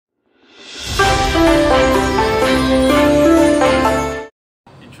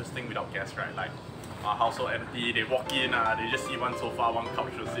guess, right? Like, house so empty, they walk in, they just see one sofa, one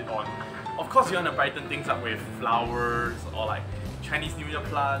couch to sit on. Of course, you want to brighten things up with flowers or like Chinese New Year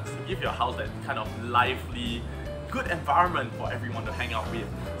plants to give your house that kind of lively, good environment for everyone to hang out with.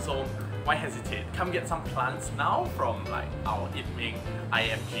 So why hesitate? Come get some plants now from like our Ipming,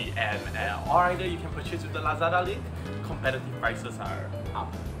 IMG, and or either you can purchase with the Lazada link. Competitive prices are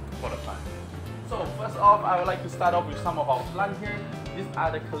up for the plant. So first off, I would like to start off with some of our plants here. These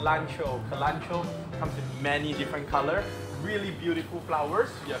are the Kalanchoe. Kalanchoe comes in many different colors. Really beautiful flowers.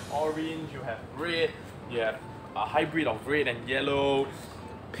 You have orange, you have red, you have a hybrid of red and yellow,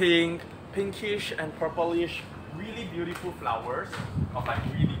 pink, pinkish and purplish. Really beautiful flowers of like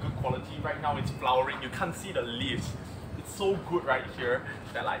really good quality. Right now it's flowering. You can't see the leaves. It's so good right here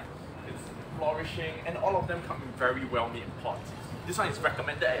that like it's flourishing, and all of them come in very well made pots. This one is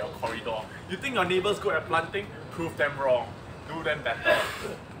recommended at your corridor. You think your neighbors good at planting? Prove them wrong. Do them better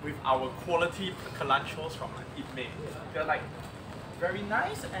with our quality Kalanchoes from Ipming. They're like very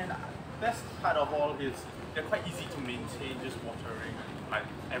nice, and best part of all is they're quite easy to maintain. Just watering like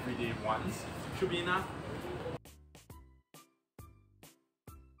every day once should be enough.